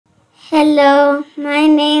Hello, my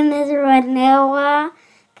name is Ronewa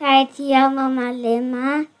Kaitiama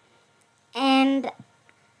Malema, and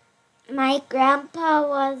my grandpa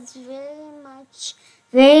was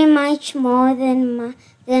very much more than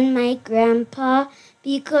my grandpa,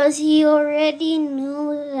 because he already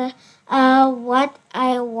knew what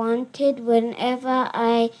I wanted whenever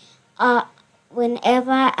I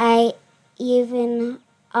even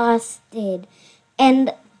asked it,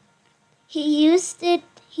 and he used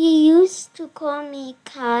to call me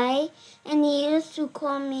Kai, and he used to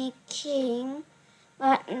call me King,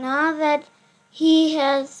 but now that he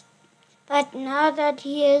is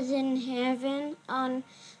in heaven, I'll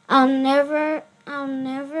never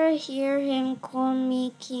hear him call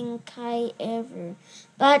me King Kai ever.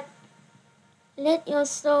 But let your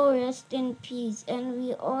soul rest in peace, and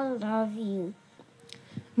we all love you.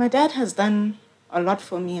 My dad has done a lot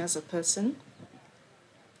for me as a person.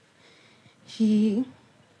 He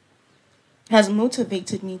has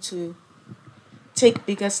motivated me to take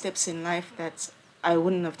bigger steps in life that I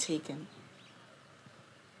wouldn't have taken.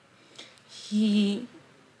 He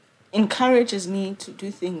encourages me to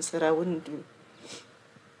do things that I wouldn't do.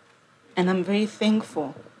 And I'm very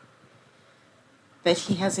thankful that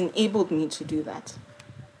he has enabled me to do that.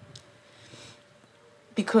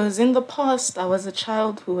 Because in the past, I was a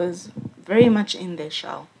child who was very much in their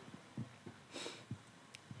shell.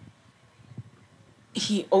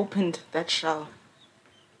 He opened that shell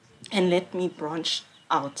and let me branch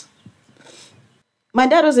out. My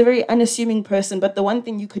dad was a very unassuming person, but the one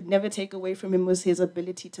thing you could never take away from him was his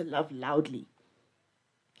ability to love loudly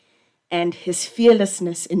and his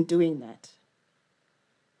fearlessness in doing that.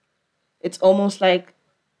 It's almost like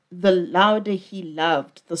the louder he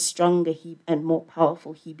loved, the stronger and more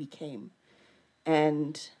powerful he became.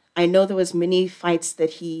 And I know there was many fights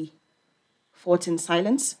that he fought in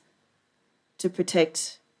silence to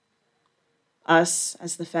protect us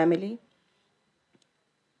as the family.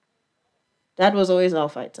 Dad was always our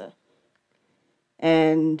fighter.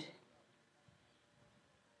 And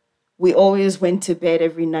we always went to bed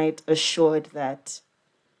every night assured that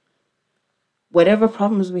whatever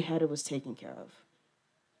problems we had, it was taken care of.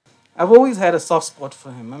 I've always had a soft spot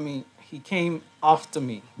for him. I mean, he came after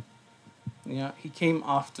me. He came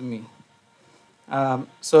after me.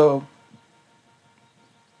 So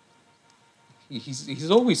he's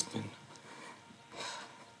always been.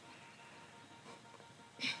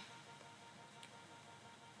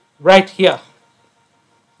 Right here.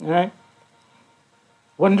 All right?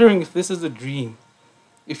 Wondering if this is a dream,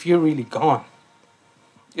 if you're really gone.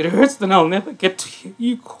 It hurts that I'll never get to hear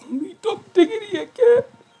you call me Dr. Diggity again.